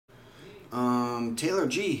Taylor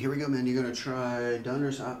G, here we go, man. You're gonna try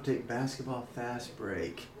Dunner's Optic Basketball Fast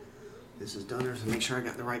Break. This is Dunner's. Make sure I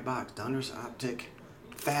got the right box. Dunner's Optic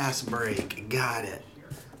Fast Break. Got it.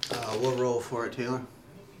 We'll roll for it, Taylor.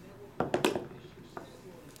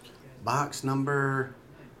 Box number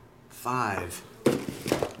 5.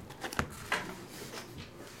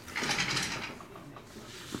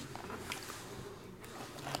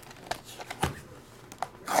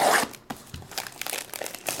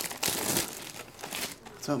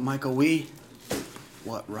 What's up, Michael Wee?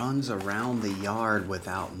 What runs around the yard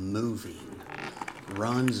without moving?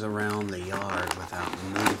 Runs around the yard without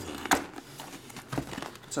moving.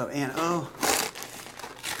 What's up, Aunt O?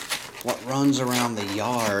 What runs around the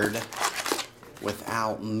yard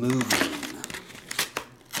without moving?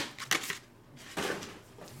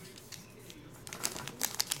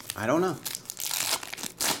 I don't know.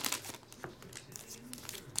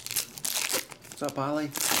 What's up,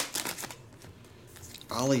 Ollie?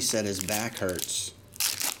 Ollie said his back hurts.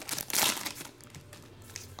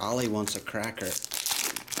 Ollie wants a cracker.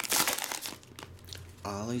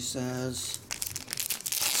 Ollie says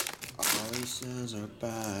her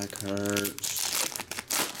back hurts.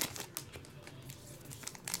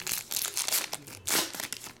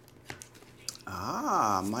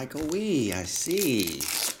 Ah, Michael Wee, I see.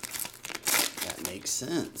 That makes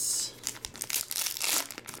sense.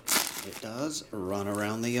 It does run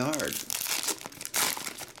around the yard.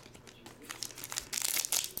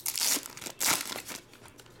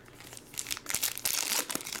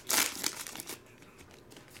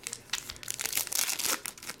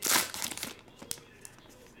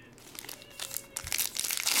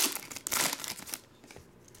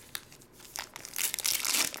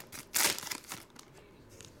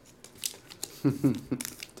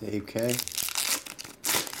 Dave K.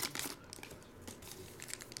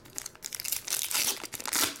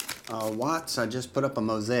 Watts, I just put up a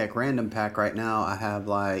Mosaic random pack right now. I have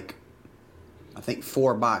I think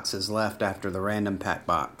 4 boxes left after the random pack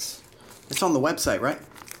box. It's on the website, right?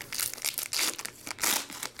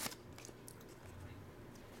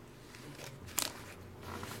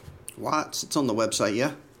 Watts, it's on the website,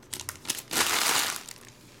 yeah?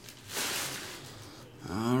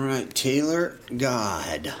 Alright, Taylor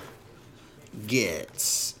God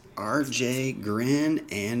gets RJ, Grin,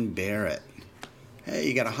 and Barrett. Hey,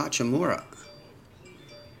 you got a Hachimura.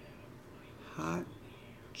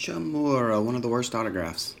 Hachimura, one of the worst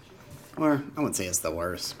autographs. Or, I wouldn't say it's the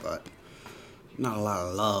worst, but not a lot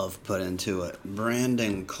of love put into it.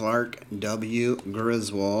 Brandon Clark W.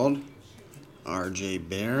 Griswold. RJ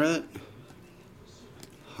Barrett.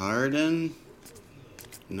 Harden.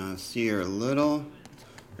 Nasir Little.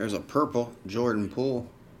 There's a purple, Jordan Poole.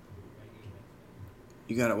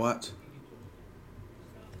 You got it, what?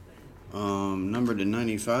 Number to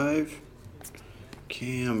 95.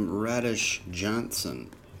 Cam Radish Johnson.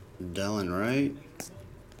 Dylan Wright.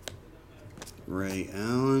 Ray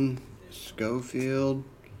Allen. Schofield.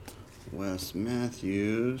 Wes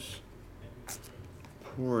Matthews.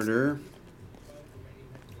 Porter.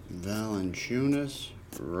 Valanciunas.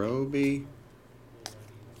 Roby.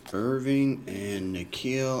 Irving, and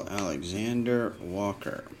Nikhil Alexander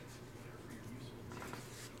Walker.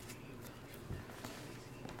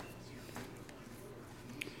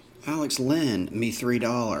 Alex Lynn, me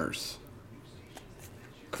 $3.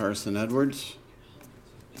 Carson Edwards,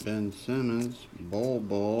 Ben Simmons,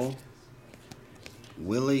 Bol,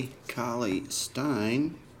 Willie Colley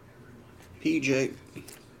Stein, PJ,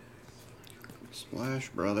 Splash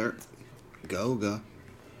Brother, Goga,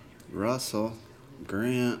 Russell,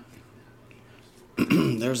 Grant.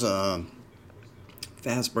 There's a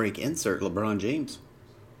fast break insert, LeBron James.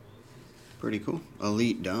 Pretty cool.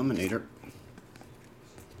 Elite Dominator.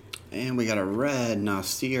 And we got a red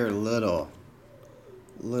Nasir Little.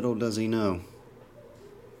 Little does he know.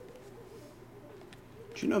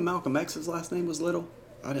 Did you know Malcolm X's last name was Little?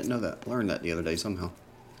 I didn't know that. Learned that the other day somehow.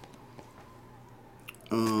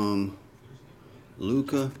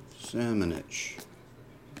 Luka Samanic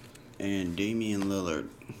and Damian Lillard.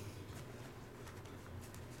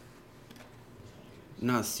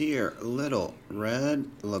 Nasir Little, red.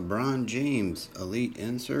 LeBron James, elite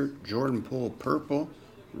insert. Jordan Poole, purple,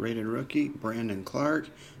 rated rookie. Brandon Clark,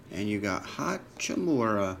 and you got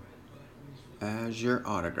Hachimura as your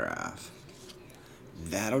autograph.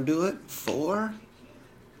 That'll do it for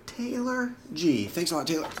Taylor G. Thanks a lot,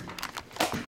 Taylor.